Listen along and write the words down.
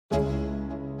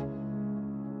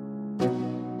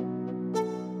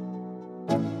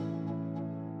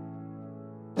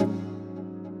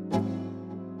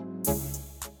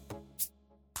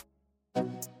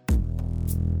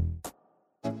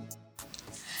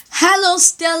Hello,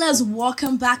 Stellars.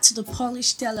 Welcome back to the Polish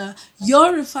Stellar,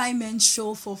 your refinement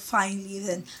show for fine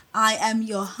living. I am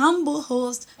your humble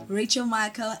host, Rachel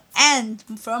Michael, and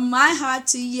from my heart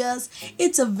to yours,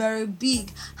 it's a very big,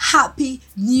 happy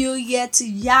new year to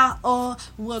ya all.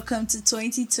 Welcome to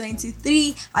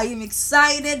 2023. I am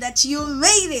excited that you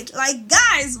made it. Like,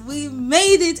 guys, we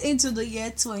made it into the year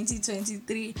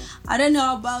 2023. I don't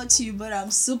know about you, but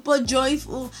I'm super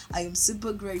joyful. I am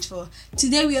super grateful.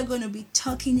 Today, we are going to be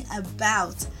talking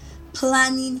about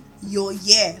planning your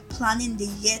year, planning the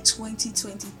year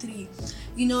 2023.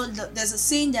 You know, there's a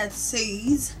saying that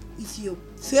says, if you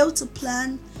fail to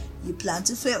plan, you plan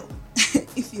to fail.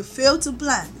 If you fail to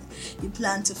plan, you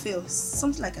plan to fail.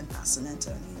 Something like an accident,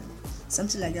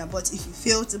 something like that. But if you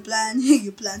fail to plan,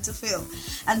 you plan to fail.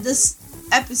 And this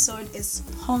episode is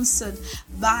sponsored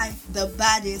by The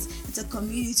Baddies. It's a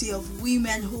community of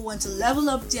women who want to level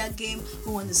up their game,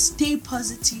 who want to stay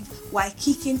positive while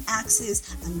kicking axes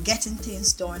and getting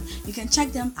things done. You can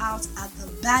check them out at The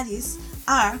Baddies,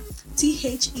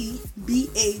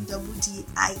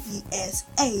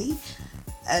 RTHEBADDIESA,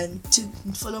 and to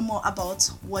follow more about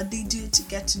what they do, to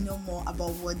get to know more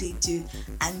about what they do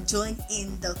and join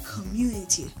in the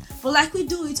community. But like we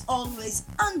do it always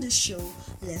on the show,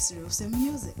 let's roll some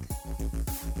music.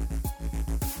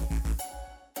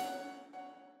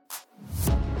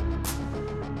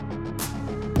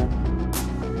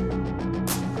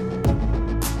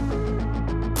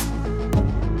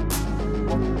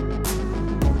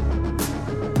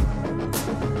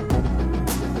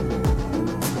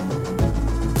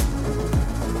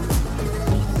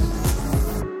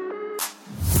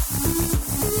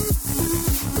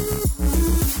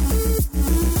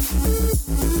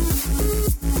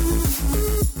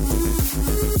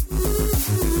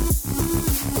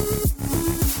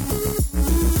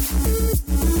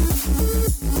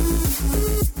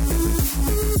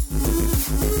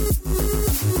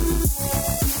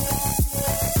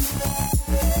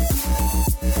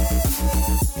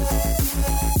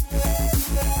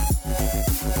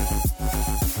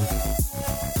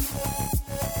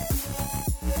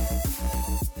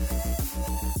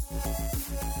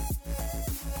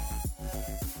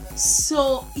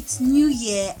 So it's New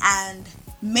Year and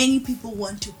many people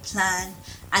want to plan,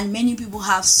 and many people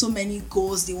have so many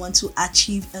goals they want to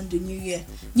achieve in the new year.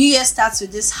 New Year starts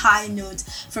with this high note.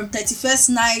 From 31st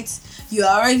night, you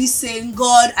are already saying,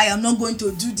 God, I am not going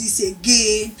to do this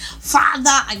again. Father,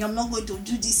 I am not going to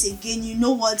do this again. You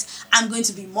know what? I'm going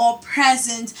to be more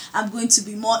present. I'm going to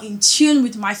be more in tune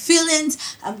with my feelings.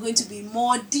 I'm going to be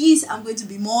more this. I'm going to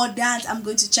be more that. I'm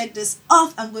going to check this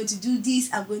off. I'm going to do this.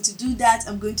 I'm going to do that.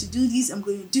 I'm going to do this. I'm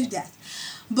going to do that.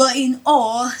 But in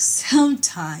all,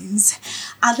 sometimes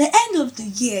at the end of the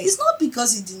year, it's not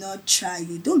because you did not try.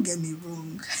 You don't get me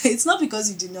wrong. It's not because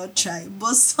you did not try.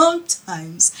 But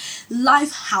sometimes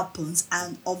life happens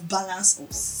and of balance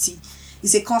of sea.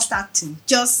 It's a constant thing.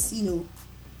 Just,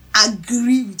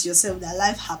 agree with yourself that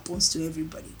life happens to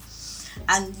everybody.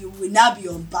 And you will now be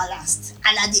unbalanced.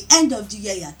 And at the end of the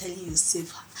year, you are telling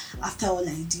yourself, after all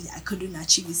I did, I couldn't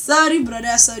achieve it. Sorry,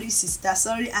 brother, sorry, sister,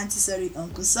 sorry, auntie, sorry,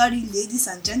 uncle, sorry, ladies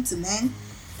and gentlemen.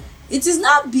 It is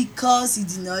not because you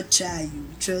did not try, you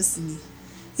trust me.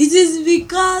 It is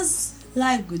because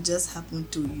life could just happen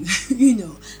to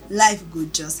you. Life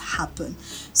could just happen.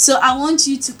 So I want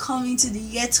you to come into the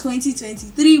year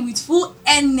 2023 with full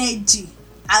energy.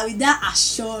 And with that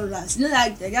assurance,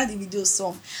 like the video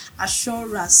song,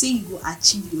 assurance, say you go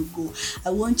achieve your goal. I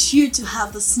want you to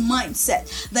have this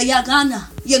mindset that you're gonna.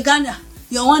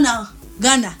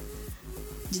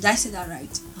 Did I say that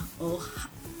right? Oh,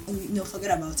 no,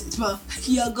 forget about it. But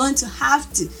you're going to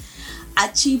have to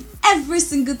achieve every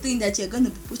single thing that you're going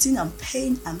to be putting on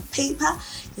pen and paper.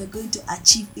 You're going to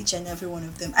achieve each and every one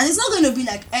of them. And it's not going to be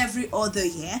like every other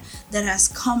year that has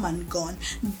come and gone.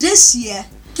 This year,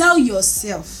 tell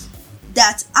yourself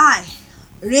that I,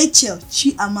 Rachel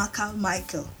Chiamaka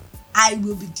Michael, I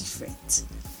will be different.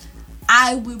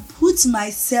 I will put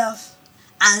myself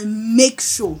and make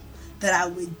sure that I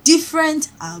will be different,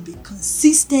 I'll be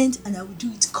consistent, and I will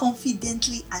do it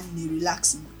confidently and in a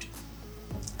relaxed mood.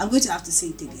 I'm going to have to say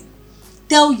it again.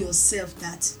 Tell yourself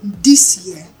that this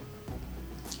year,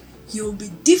 you'll be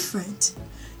different,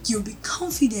 you'll be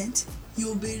confident,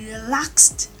 you'll be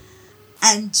relaxed,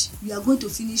 and you are going to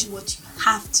finish what you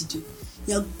have to do.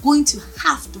 You're going to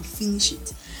have to finish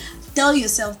it. Tell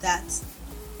yourself that.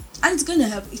 And it's going to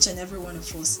help each and every one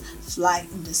of us fly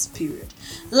in this period.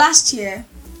 Last year,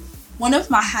 one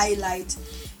of my highlights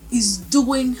is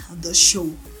doing the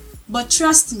show. But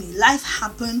trust me, life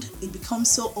happened. It became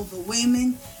so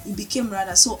overwhelming. It became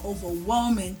rather so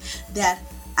overwhelming that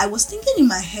I was thinking in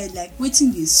my head, like,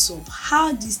 waiting this soap,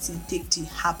 how this thing take to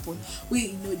happen, where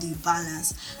the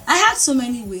balance. I had so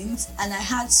many wins and I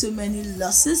had so many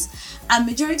losses, and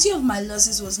majority of my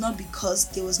losses was not because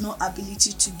there was no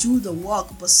ability to do the work,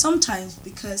 but sometimes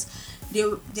because there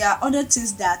are other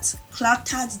things that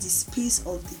cluttered the space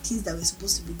of the things that were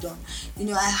supposed to be done.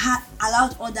 I had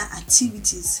allowed other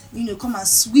activities, come and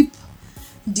sweep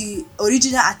the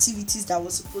original activities that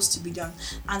was supposed to be done,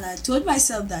 and I told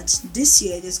myself that this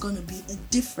year there's going to be a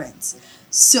difference.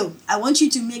 So I want you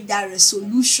to make that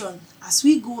resolution as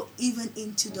we go even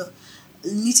into the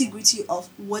nitty-gritty of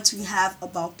what we have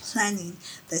about planning,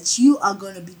 that you are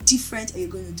going to be different and you're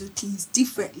going to do things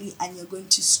differently, and you're going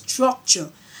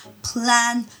to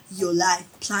plan your life,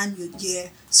 plan your year,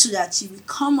 so that you will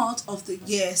come out of the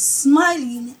year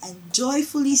smiling and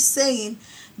joyfully saying,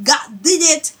 God did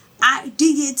it, I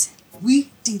did it,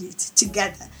 we did it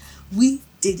together, we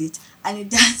did it. And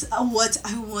that's what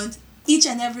I want each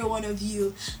and every one of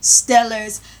you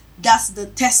stellars. That's the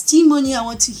testimony I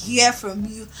want to hear from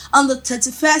you on the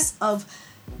 31st of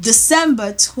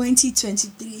December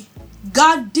 2023.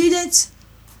 God did it,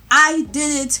 I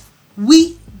did it,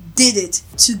 we did it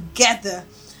together.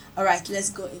 All right, let's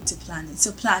go into planning.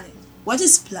 So planning, what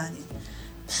is planning?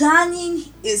 Planning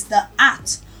is the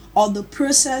act or the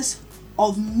process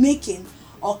of making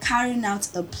or carrying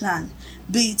out a plan,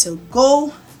 be it a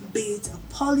goal, be it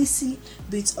a policy,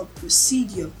 be it a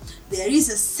procedure. There is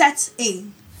a set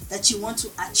aim that you want to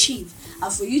achieve,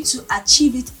 and for you to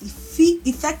achieve it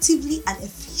effectively and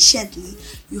efficiently,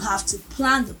 you have to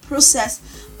plan the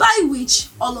process by which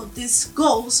all of these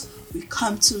goals will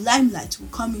come to limelight, will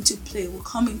come into play, will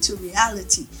come into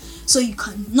reality. So you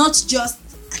can not just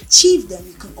achieve them,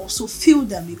 you can also feel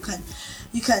them. You can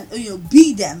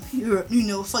be them.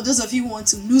 For those of you who want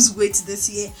to lose weight this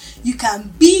year, you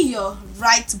can be your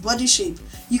right body shape.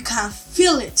 You can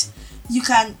feel it. You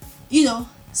can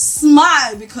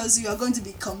smile because you are going to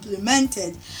be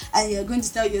complimented, and you're going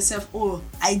to tell yourself, oh,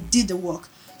 I did the work.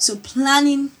 So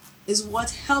planning is what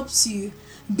helps you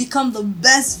become the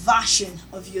best version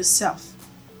of yourself.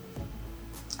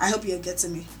 I hope you're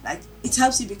getting me. Like, it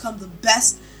helps you become the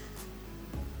best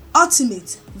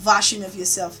ultimate version of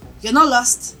yourself. You're not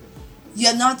lost.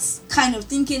 You're not kind of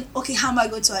thinking, okay, how am I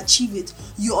going to achieve it?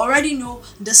 You already know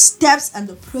the steps and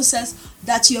the process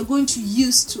that you're going to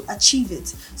use to achieve it.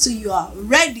 So you are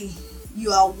ready.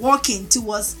 You are working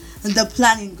towards the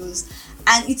planning goals.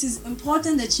 And it is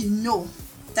important that you know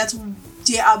that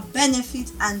there are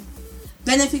benefits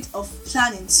of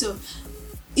planning. So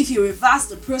if you reverse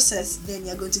the process, then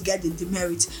you're going to get the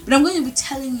demerit. But I'm going to be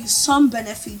telling you some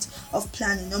benefits of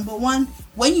planning. Number one,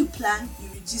 when you plan, you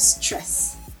reduce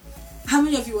stress. How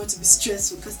many of you want to be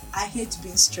stressed? Because I hate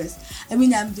being stressed. I'm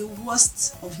the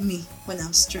worst of me when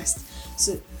I'm stressed.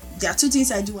 So there are two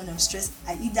things I do when I'm stressed.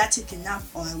 I either take a nap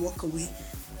or I walk away.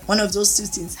 One of those two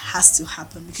things has to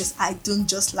happen, because I don't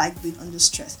just like being under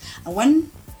stress. And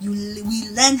when we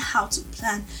learn how to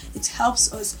plan, it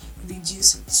helps us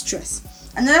reduce stress.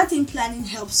 Another thing planning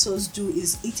helps us do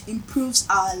is it improves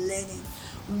our learning.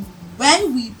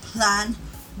 When we plan,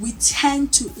 we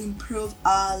tend to improve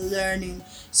our learning.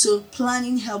 So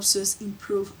planning helps us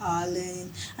improve our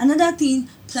learning. Another thing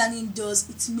planning does,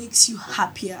 it makes you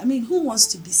happier. Who wants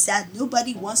to be sad?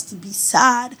 Nobody wants to be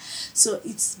sad. So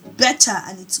it's better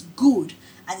and it's good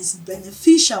and it's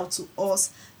beneficial to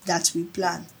us that we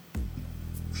plan.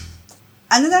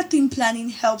 Another thing planning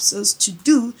helps us to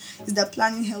do is that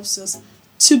planning helps us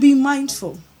to be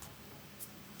mindful.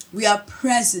 We are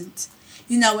present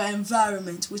in our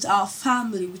environment, with our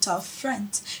family, with our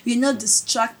friends. We are not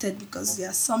distracted because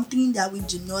there's something that we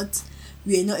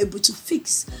are not able to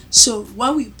fix. So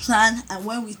when we plan and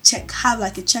when we have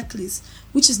like a checklist,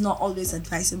 which is not always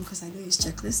advisable because I don't use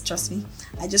checklists, trust me.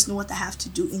 I just know what I have to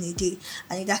do in a day.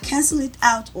 I either cancel it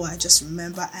out or I just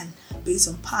remember, and based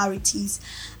on priorities,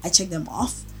 I check them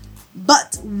off.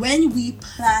 But when we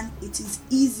plan, it is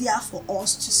easier for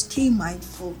us to stay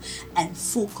mindful and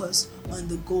focus on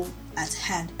the goal at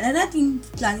hand. Another thing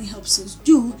planning helps us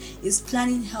do is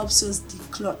planning helps us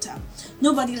declutter.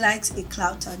 Nobody likes a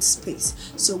cluttered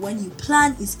space. So when you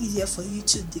plan, it's easier for you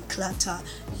to declutter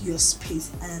your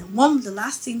space. And the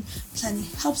last thing planning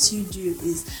helps you do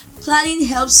is planning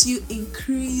helps you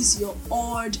increase your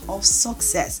odds of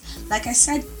success. Like I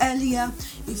said earlier,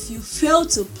 if you fail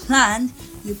to plan,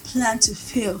 you plan to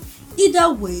fail.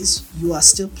 Either ways, you are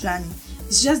still planning.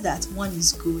 It's just that one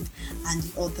is good and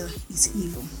the other is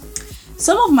evil.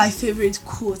 Some of my favorite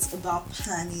quotes about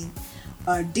planning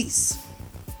are this.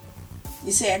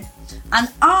 He said, an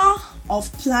hour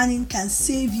of planning can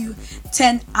save you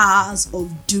 10 hours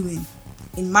of doing.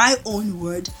 In my own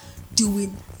word,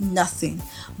 doing nothing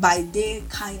by Dale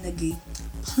Carnegie.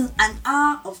 An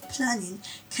hour of planning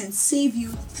can save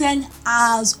you 10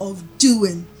 hours of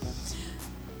doing.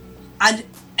 And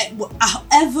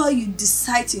however you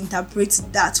decide to interpret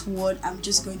that word, I'm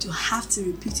just going to have to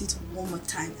repeat it one more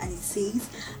time. And it says,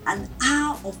 an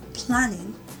hour of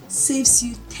planning saves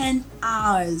you 10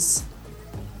 hours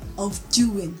of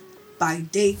doing by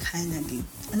Dale Carnegie.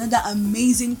 Another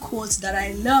amazing quote that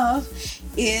I love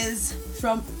is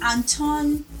from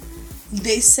Anton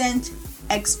de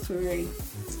Saint-Exupéry.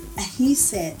 And he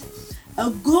said, a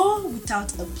goal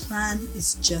without a plan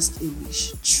is just a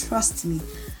wish. Trust me,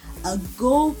 a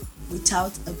goal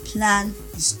without a plan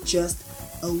is just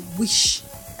a wish.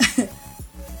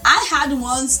 I had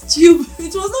one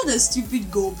it was not a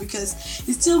stupid goal because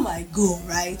it's still my goal,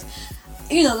 right?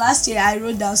 Last year I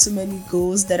wrote down so many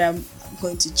goals that I'm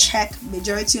going to check.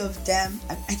 Majority of them,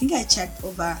 I think I checked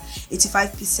over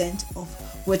 85% of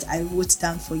what I wrote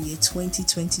down for year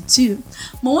 2022.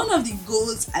 But one of the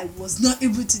goals I was not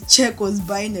able to check was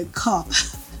buying a car.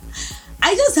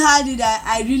 I just had it.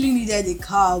 I really needed a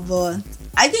car, but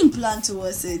I didn't plan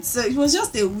towards it. So it was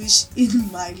just a wish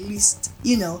in my list,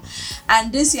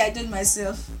 And this year I told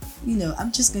myself,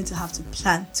 I'm just going to have to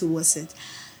plan towards it.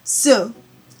 So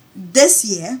this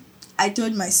year I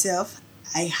told myself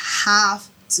I have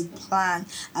to plan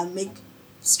and make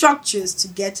structures to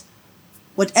get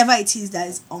whatever it is that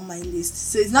is on my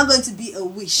list. So it's not going to be a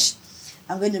wish.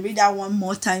 I'm going to read that one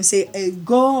more time. Say, a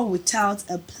goal without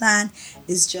a plan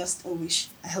is just a wish.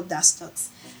 I hope that starts.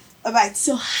 Alright,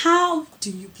 so how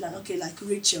do you plan? Okay, like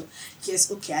Rachel.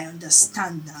 Yes, okay, I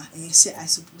understand now. Say I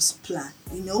suppose plan.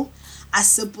 I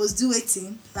suppose do a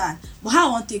thing, plan. But how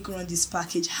I want to take on this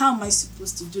package? How am I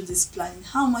supposed to do this planning?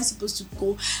 How am I supposed to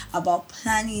go about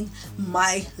planning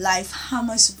my life? How am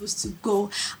I supposed to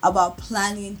go about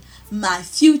planning my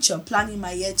future, planning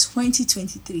my year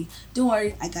 2023? Don't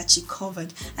worry, I got you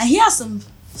covered. And here are some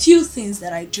few things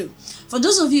that I do. For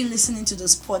those of you listening to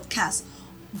this podcast,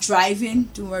 driving,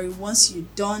 don't worry, once you're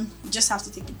done, you just have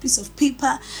to take a piece of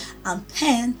paper and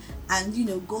pen and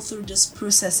go through this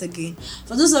process again.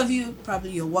 For those of you,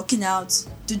 probably you're working out,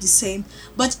 do the same.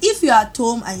 But if you're at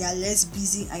home and you're less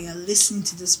busy and you're listening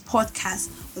to this podcast,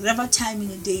 whatever time in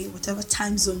the day, whatever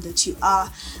time zone that you are,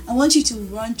 I want you to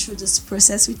run through this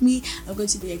process with me. I'm going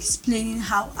to be explaining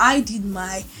how I did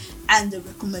mine and the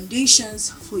recommendations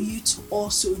for you to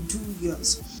also do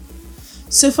yours.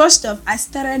 So first off, I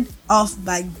started off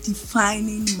by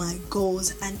defining my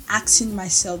goals and asking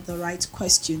myself the right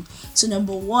question. So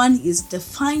number one is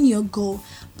define your goal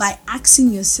by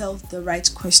asking yourself the right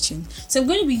question. So I'm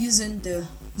going to be using the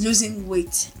losing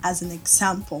weight as an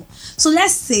example. So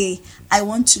let's say I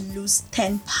want to lose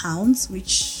 10 pounds,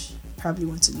 which probably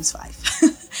want to lose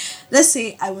 5. Let's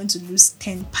say I want to lose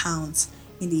 10 pounds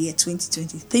in the year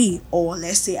 2023, or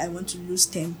let's say I want to lose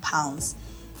 10 pounds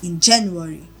in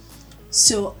January.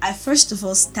 So I first of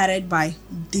all started by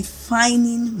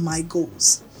defining my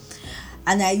goals,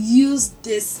 and I used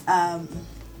this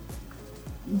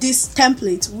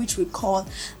template which we call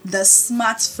the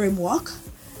SMART framework,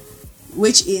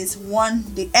 which is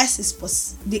the S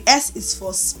is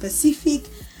for specific,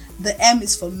 the M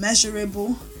is for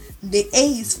measurable, the A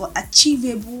is for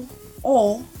achievable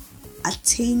or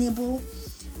attainable,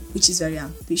 which is very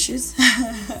ambitious,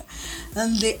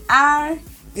 and the R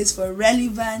is for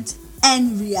relevant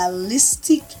and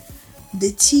realistic.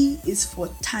 The T is for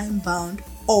time bound,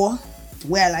 or the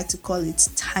way I like to call it,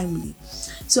 timely.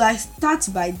 So I start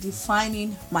by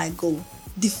defining my goal.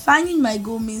 Defining my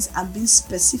goal means I'm being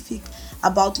specific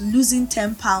about losing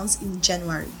 10 pounds in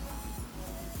January.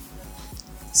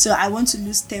 So I want to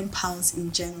lose 10 pounds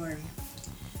in January.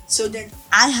 So then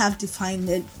I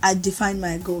defined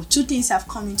my goal. Two things have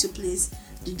come into place: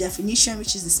 the definition,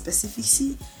 which is the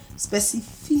specificity.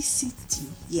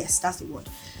 Yes, that's the word.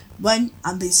 When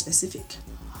I'm being specific,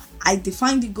 I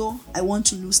define the goal. I want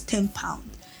to lose 10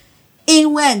 pounds.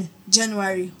 In when?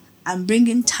 January. I'm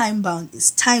bringing time bound.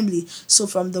 It's timely. So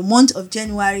from the month of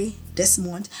January, this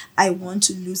month, I want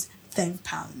to lose 10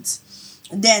 pounds.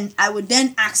 Then I would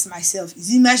then ask myself,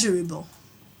 is it measurable?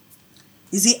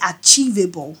 Is it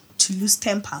achievable to lose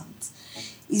 10 pounds?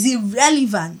 Is it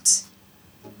relevant?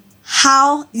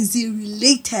 How is it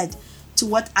related to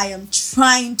what I am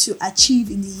trying to achieve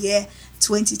in the year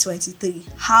 2023?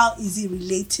 How is it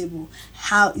relatable?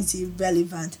 How is it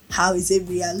relevant? How is it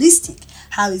realistic?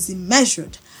 How is it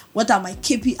measured? What are my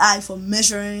KPI for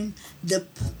measuring the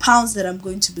pounds that I'm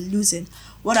going to be losing?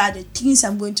 What are the things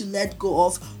I'm going to let go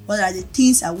of? What are the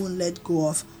things I won't let go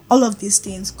of? All of these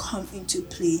things come into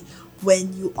play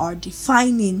when you are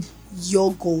defining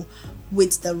your goal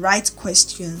with the right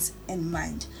questions in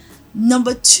mind.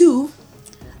 Number 2,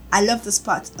 I love this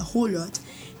part a whole lot,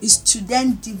 is to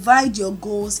then divide your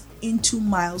goals into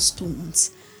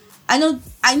milestones. I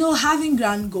know having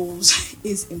grand goals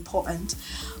is important,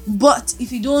 but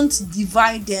if you don't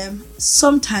divide them,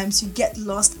 sometimes you get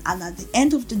lost, and at the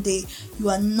end of the day, you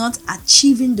are not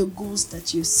achieving the goals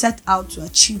that you set out to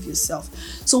achieve yourself.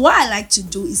 So what I like to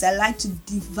do is I like to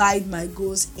divide my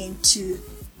goals into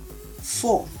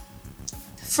 4.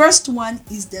 First one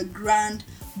is the grand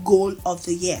goal of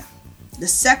the year. The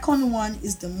second one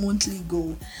is the monthly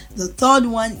goal. The third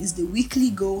one is the weekly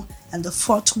goal. And the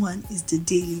fourth one is the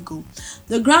daily goal.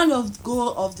 The grand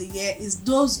goal of the year is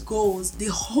those goals, the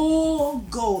whole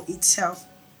goal itself,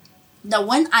 that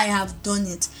when I have done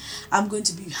it, I'm going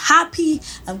to be happy,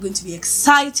 I'm going to be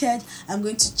excited, I'm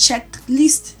going to check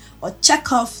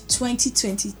off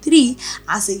 2023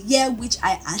 as a year which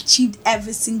I achieved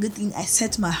every single thing I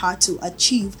set my heart to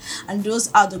achieve. And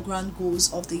those are the grand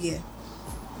goals of the year.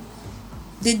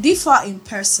 They differ in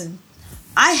person.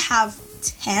 I have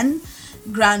 10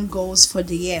 grand goals for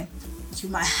the year. You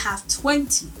might have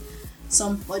 20.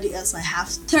 Somebody else might have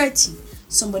 30.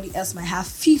 Somebody else might have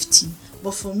 50.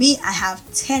 But for me, I have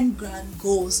 10 grand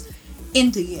goals in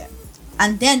the year.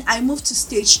 And then I move to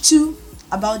stage 2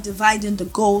 about dividing the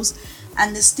goals.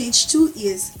 And the stage 2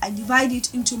 is I divide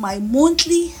it into my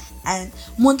monthly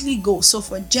goals. So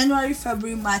for January,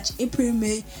 February, March, April,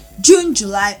 May, June,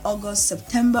 July, August,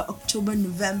 September, October,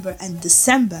 November, and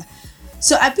December.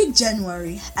 So I pick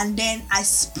January, and then I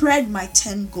spread my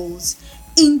 10 goals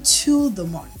into the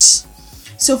month.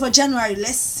 So for January,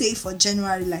 let's say for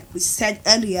January, like we said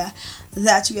earlier,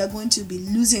 that we are going to be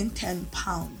losing 10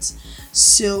 pounds.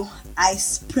 So I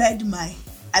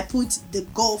put the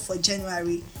goal for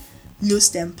January, lose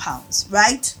 10 pounds,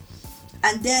 right?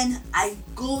 And then I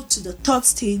go to the third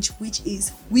stage, which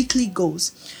is weekly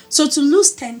goals. So to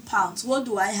lose 10 pounds, what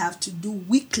do I have to do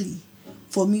weekly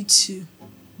for me to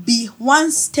be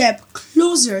one step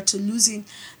closer to losing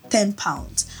 10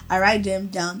 pounds? I write them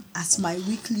down as my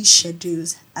weekly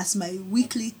schedules, as my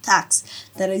weekly tasks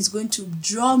that is going to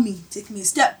take me a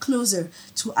step closer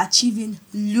to achieving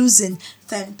losing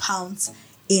 10 pounds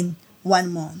in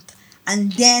 1 month.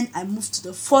 And then I move to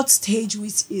the fourth stage,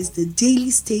 which is the daily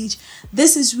stage.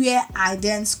 This is where I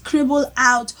then scribble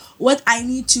out what I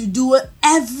need to do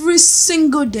every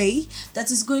single day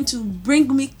that is going to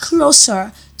bring me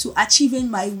closer to achieving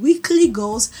my weekly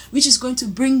goals, which is going to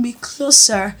bring me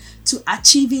closer to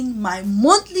achieving my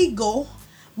monthly goal,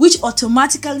 which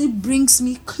automatically brings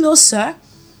me closer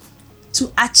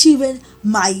to achieving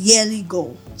my yearly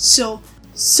goal. So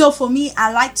for me,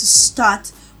 I like to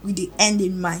start with the end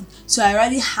in mind. So I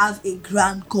already have a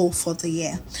grand goal for the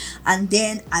year, and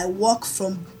then I walk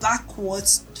from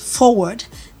backwards forward.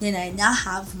 Then I now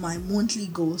have my monthly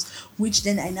goals, which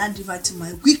then I now divide to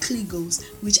my weekly goals,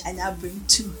 which I now bring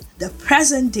to the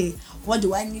present day. What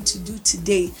do I need to do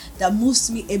today that moves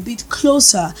me a bit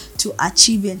closer to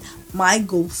achieving my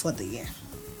goal for the year?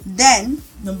 Then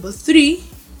number 3,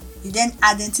 you then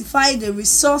identify the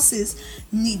resources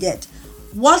needed.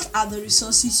 What are the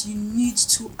resources you need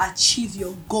to achieve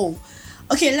your goal?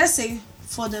 Okay, let's say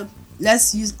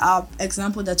let's use our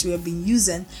example that we have been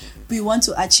using. We want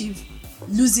to achieve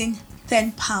losing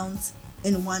 10 pounds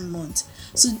in 1 month.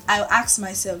 So I'll ask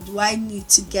myself, do I need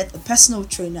to get a personal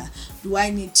trainer? Do I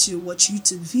need to watch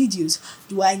YouTube videos?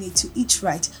 Do I need to eat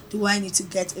right? Do I need to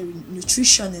get a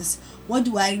nutritionist? What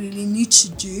do I really need to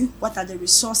do? What are the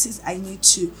resources I need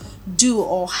to do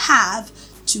or have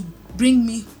to bring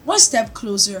me one step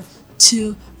closer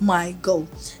to my goal?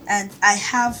 And I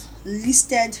have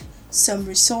listed some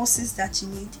resources that you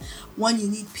need. One, you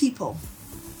need people.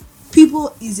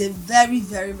 People is a very,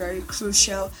 very, very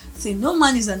crucial thing. No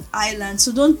man is an island,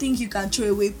 so don't think you can throw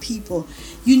away people.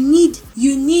 You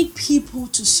need people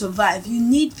to survive. You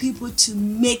need people to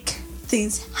make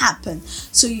things happen.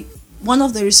 So one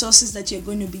of the resources that you're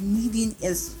going to be needing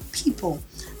is people.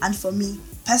 And for me,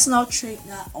 personal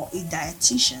trainer or a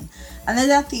dietitian.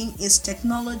 Another thing is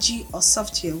technology or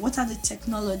software. What are the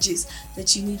technologies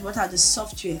that you need? What are the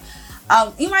software?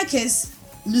 In my case,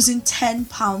 losing 10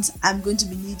 pounds, I'm going to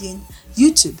be needing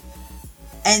YouTube,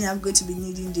 and I'm going to be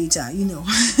needing data.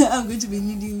 I'm going to be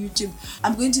needing YouTube.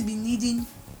 I'm going to be needing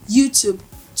YouTube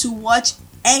to watch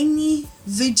any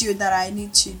video that I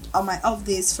need to on my off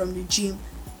days from the gym.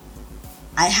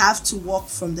 I have to work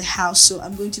from the house, so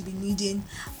I'm going to be needing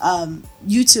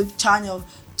YouTube channel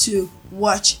to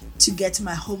watch to get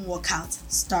my home workout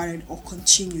started or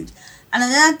continued. And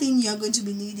another thing you're going to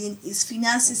be needing is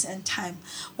finances and time.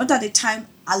 What are the time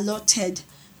allotted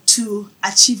to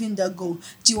achieving the goal.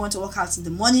 Do you want to work out in the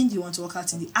morning? Do you want to work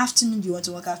out in the afternoon? Do you want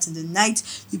to work out in the night?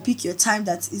 You pick your time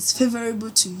that is favorable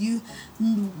to you,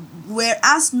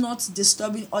 whereas not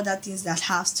disturbing other things that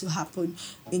have to happen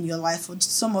in your life. For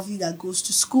some of you that goes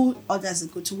to school, others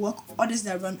that go to work, others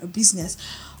that run a business,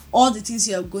 all the things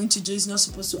you are going to do is not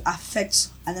supposed to affect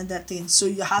another thing. So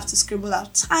you have to scribble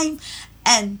out time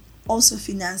and also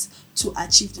finance to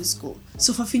achieve this goal.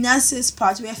 So for finances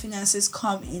part, where finances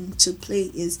come into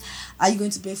play is, are you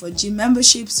going to pay for gym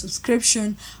membership,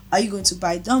 subscription? Are you going to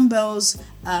buy dumbbells?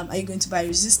 Are you going to buy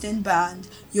resistant band,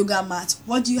 yoga mat?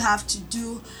 What do you have to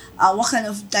do? What kind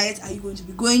of diet are you going to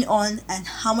be going on? And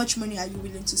how much money are you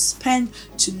willing to spend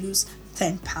to lose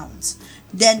 10 pounds?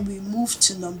 Then we move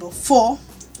to number 4,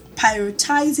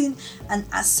 prioritizing and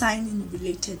assigning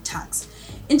related tasks.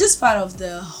 In this part of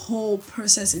the whole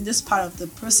process, which is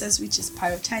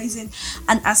prioritizing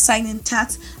and assigning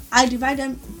tasks, I divide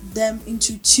them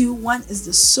into 2. One is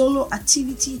the solo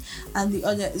activity and the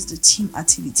other is the team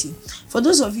activity. For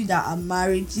those of you that are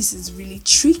married, this is really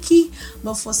tricky,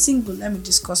 but for single, let me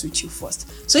discuss with you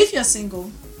first. So if you're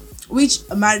single, which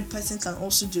a married person can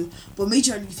also do, but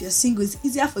majorly if you're single, it's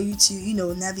easier for you to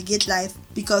navigate life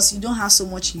because you don't have so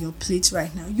much in your plate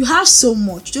right now. You have so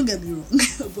much, don't get me wrong,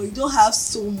 but you don't have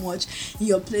so much in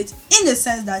your plate, in the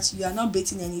sense that you are not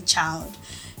dating any child,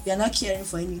 you're not caring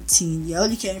for any teen, you're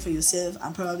only caring for yourself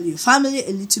and probably your family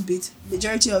a little bit.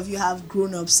 Majority of you have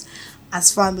grown-ups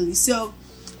as family, so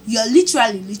you're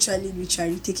literally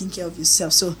taking care of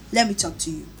yourself. So let me talk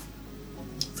to you.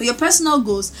 For your personal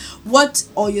goals,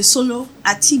 or your solo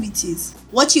activities,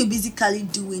 what you're basically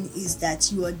doing is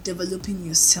that you are developing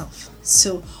yourself.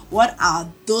 So what are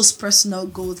those personal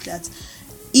goals that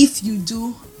if you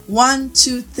do 1,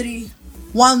 2, 3,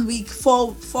 1 week,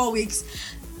 4 weeks,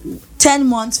 10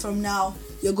 months from now,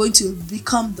 you're going to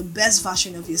become the best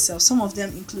version of yourself. Some of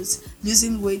them include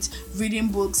losing weight, reading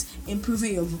books,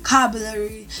 improving your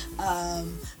vocabulary,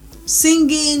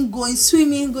 singing, going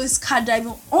swimming, going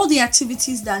skydiving, all the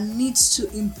activities that needs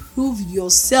to improve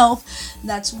yourself,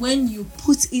 that when you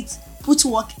put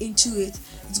work into it,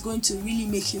 it's going to really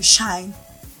make you shine.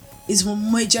 Is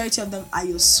majority of them are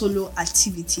your solo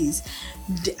activities,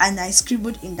 and I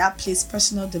scribbled in that place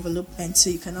personal development, so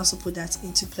you can also put that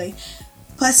into play.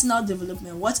 Personal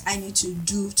development, what I need to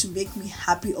do to make me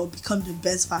happy or become the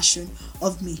best version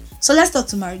of me. So let's talk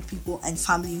to married people and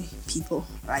family people,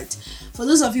 right? For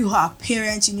those of you who are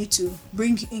parents, you need to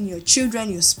bring in your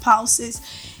children, your spouses.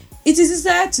 It is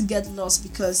easier to get lost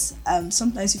because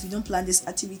sometimes if you don't plan these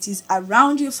activities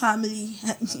around your family,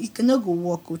 you cannot go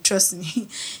walk, trust me.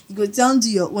 You go down,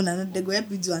 do your own, and they go help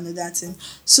you do another thing.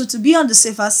 So to be on the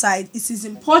safer side, it is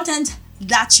important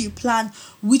that you plan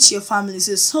with your family.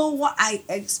 So what I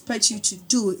expect you to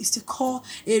do is to call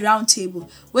a round table,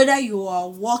 whether you are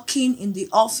working in the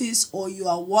office or you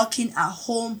are working at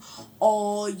home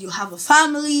or you have a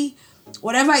family,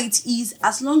 whatever it is,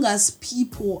 as long as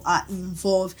people are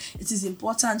involved, it is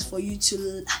important for you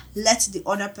to let the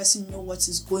other person know what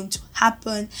is going to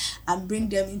happen and bring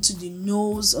them into the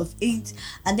knows of it,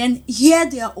 and then hear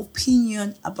their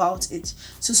opinion about it.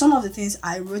 So some of the things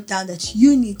I wrote down that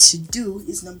you need to do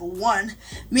is, number 1,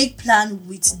 make plan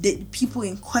with the people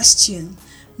in question.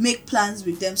 Make plans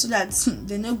with them so that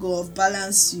they don't go off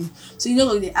balance you. So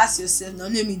they ask yourself, now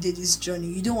let me do this journey.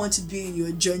 You don't want to be in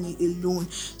your journey alone.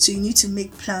 So you need to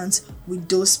make plans with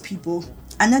those people.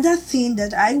 Another thing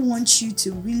that I want you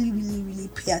to really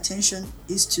pay attention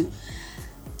is to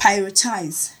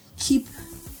prioritize. Keep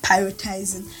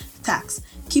prioritizing tasks.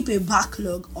 Keep a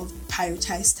backlog of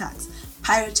prioritized tasks.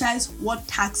 Prioritize what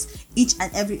tasks each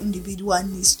and every individual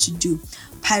needs to do.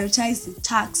 Prioritize the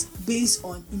tasks based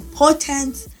on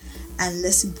importance and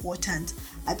less important.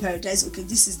 I prioritize, okay,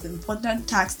 this is the important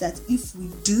task that if we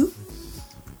do,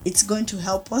 it's going to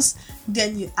help us.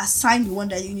 Then you assign the one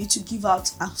that you need to give out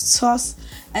outsource,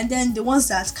 and then the ones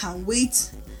that can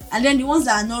wait, and then the ones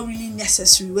that are not really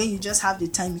necessary. When you just have the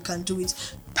time, you can do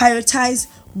it. Prioritize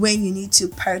when you need to.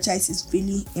 Prioritize is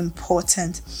really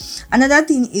important. Another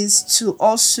thing is to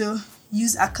also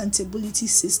use accountability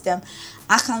system.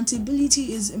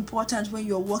 Accountability is important when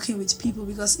you're working with people,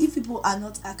 because if people are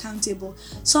not accountable,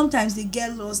 sometimes they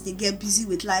get lost, they get busy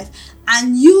with life,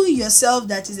 and you yourself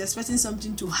that is expecting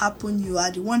something to happen, you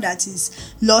are the one that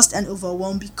is lost and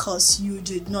overwhelmed because you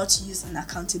did not use an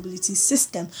accountability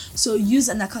system. So use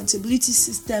an accountability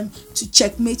system to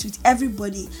checkmate with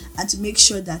everybody and to make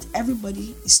sure that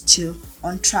everybody is still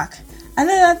on track.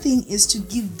 Another thing is to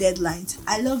give deadlines.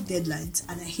 I love deadlines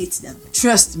and I hate them.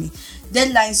 Trust me,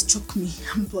 deadlines choke me,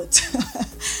 but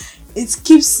it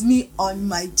keeps me on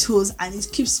my toes and it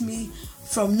keeps me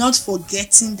from not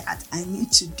forgetting that I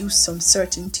need to do some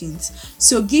certain things.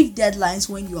 So give deadlines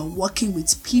when you are working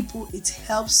with people. It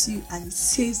helps you and it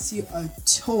saves you a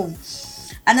ton.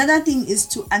 Another thing is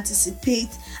to anticipate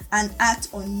and act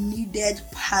on needed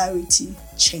priority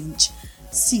change.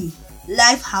 See,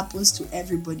 life happens to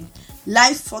everybody.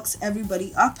 Life fucks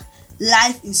everybody up.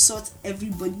 Life insults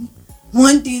everybody.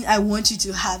 One thing I want you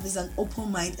to have is an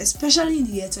open mind, especially in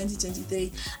the year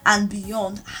 2023 and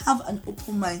beyond. Have an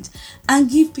open mind and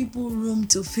give people room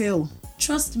to fail.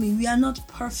 Trust me, we are not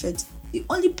perfect. The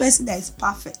only person that is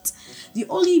perfect, the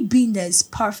only being that is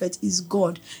perfect is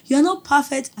God. You are not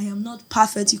perfect. I am not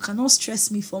perfect. You cannot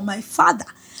stress me for my Father.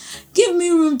 Give me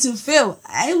room to fail.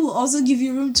 I will also give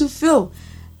you room to fail.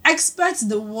 Expect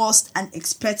the worst and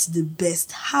expect the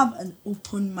best. Have an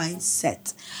open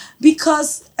mindset.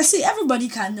 Because, I see, everybody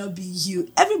cannot be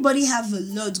you. Everybody have a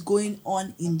lot going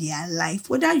on in their life,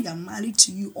 whether you are married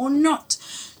to you or not.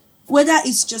 Whether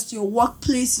it's just your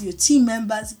workplace, your team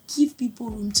members, give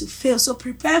people room to fail. So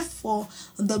prepare for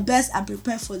the best and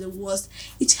prepare for the worst.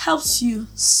 It helps you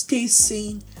stay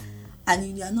sane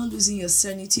and you are not losing your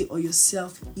sanity or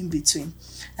yourself in between.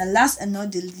 And last and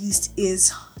not the least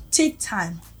is take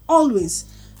time always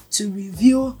to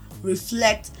review,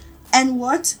 reflect, and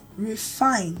what?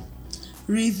 Refine.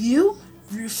 Review,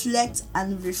 reflect,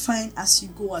 and refine as you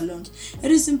go along.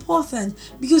 It is important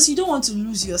because you don't want to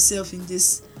lose yourself in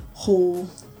this whole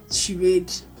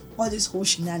charade or this whole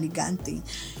shenanigan thing.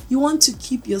 You want to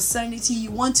keep your sanity,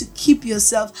 you want to keep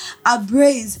yourself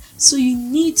abreast, so you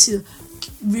need to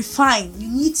refine, you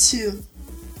need to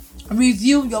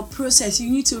review your process,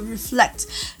 you need to reflect.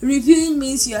 Reviewing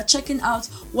means you are checking out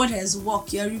what has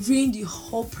worked, you are reviewing the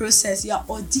whole process, you are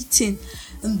auditing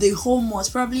in the whole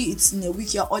month. Probably it's in a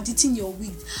week, you're auditing your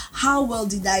week. How well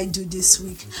did I do this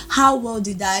week? How well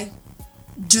did I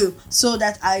do, so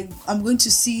that I'm going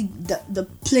to see the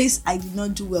place I did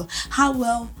not do well. How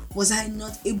well was I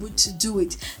not able to do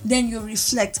it? Then you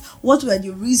reflect. What were the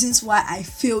reasons why I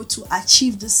failed to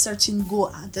achieve this certain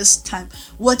goal at this time?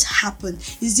 What happened?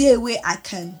 Is there a way I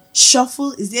can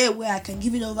shuffle? Is there a way I can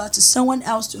give it over to someone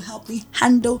else to help me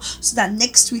handle, so that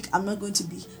next week I'm not going to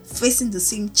be facing the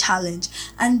same challenge?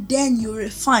 And then you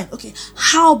refine. Okay,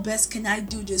 how best can I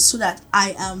do this so that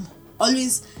I am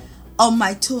always on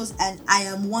my toes and I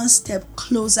am one step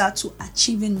closer to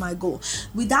achieving my goal?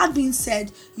 With that being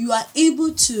said, you are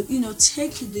able to,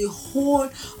 take the whole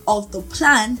of the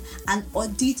plan and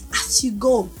audit as you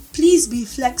go. Please be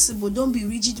flexible. Don't be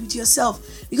rigid with yourself,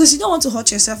 because you don't want to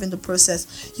hurt yourself in the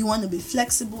process. You want to be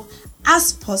flexible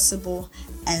as possible,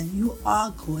 and you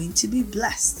are going to be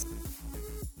blessed.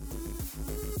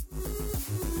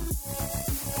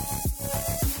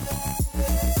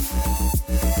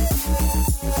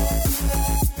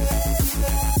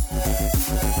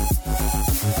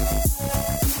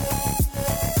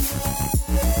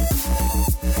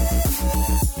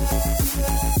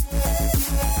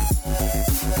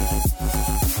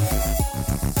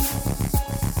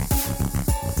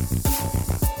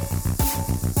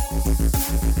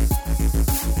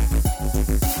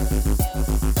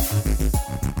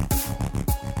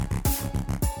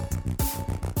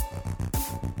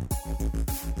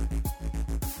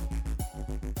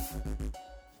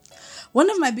 One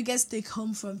of my biggest take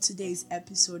home from today's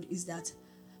episode is that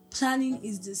planning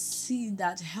is the seed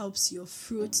that helps your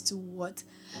fruit to what?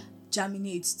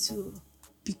 Germinate, to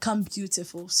become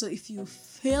beautiful. So if you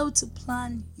fail to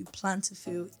plan, you plan to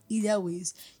fail. Either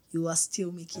ways, you are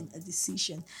still making a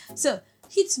decision. So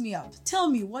hit me up. Tell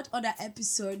me what other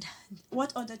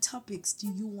topics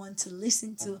do you want to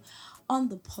listen to on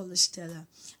The Polished Teller.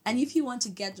 And if you want to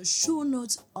get the show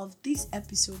notes of this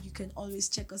episode, you can always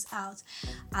check us out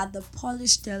at The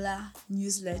Polished Teller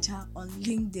newsletter on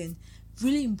LinkedIn.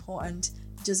 Really important.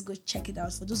 Just go check it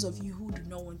out. For those of you who do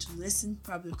not want to listen,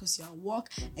 probably because you're at work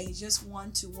and you just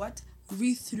want to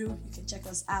read through, you can check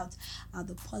us out at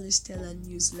The Polished Teller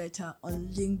newsletter on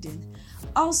LinkedIn.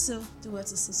 Also, do well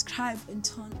to subscribe and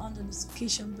turn on the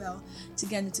notification bell to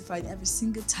get notified every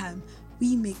single time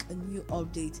we make a new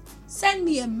update. Send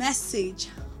me a message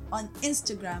on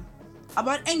Instagram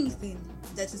about anything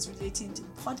that is relating to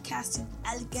podcasting,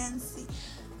 elegancy.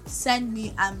 Send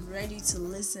me, I'm ready to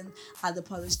listen at The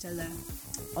Polished Teller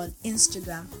on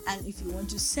Instagram. And if you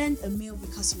want to send a mail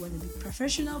because you want to be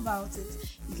professional about it,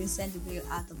 you can send a mail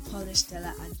at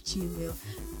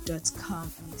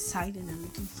thepolishedteller@gmail.com. I'm excited and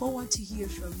looking forward to hear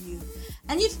from you.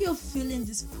 And if you're feeling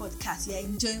this podcast, you're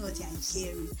enjoying what you're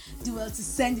hearing, do well to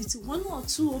send it to one or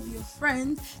two of your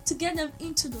friends to get them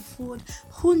into the fold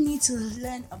who need to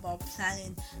learn about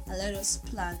planning, and let us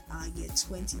plan our year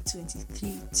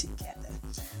 2023 together.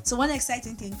 So one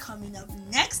exciting thing coming up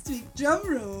next week, drum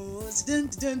rolls. Dun,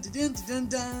 dun, dun, dun,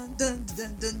 dun, dun,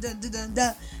 dun, dun, dun, dun, dun,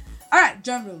 dun. All right,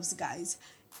 drum rolls, guys.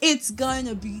 It's going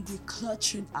to be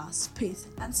decluttering our space.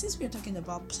 And since we're talking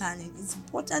about planning, it's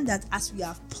important that as we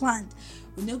have planned,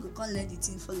 we know we can't let the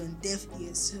thing fall on deaf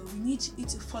ears. So we need it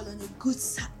to fall on a good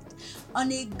side,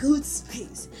 on a good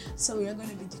space. So we are going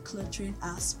to be decluttering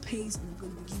our space, and I'm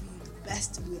going to be giving you the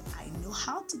best way I know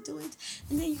how to do it,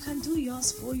 and then you can do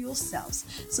yours for yourselves.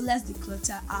 So let's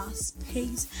declutter our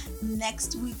space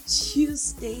next week,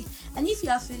 Tuesday. And if you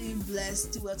are feeling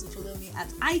blessed, do well to follow me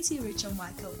at IT Rachel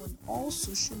Michael on all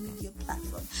social media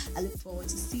platforms. I look forward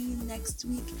to seeing you next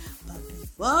week. But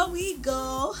before we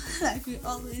go, like we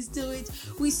always do it,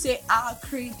 we say our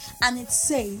creed, and it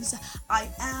says, I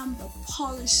am the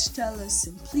polished teller.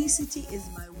 Simplicity is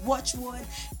my watchword.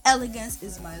 Elegance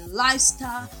is my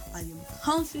lifestyle. I am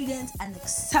confident and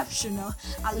exceptional.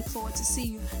 I look forward to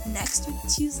seeing you next week,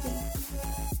 Tuesday.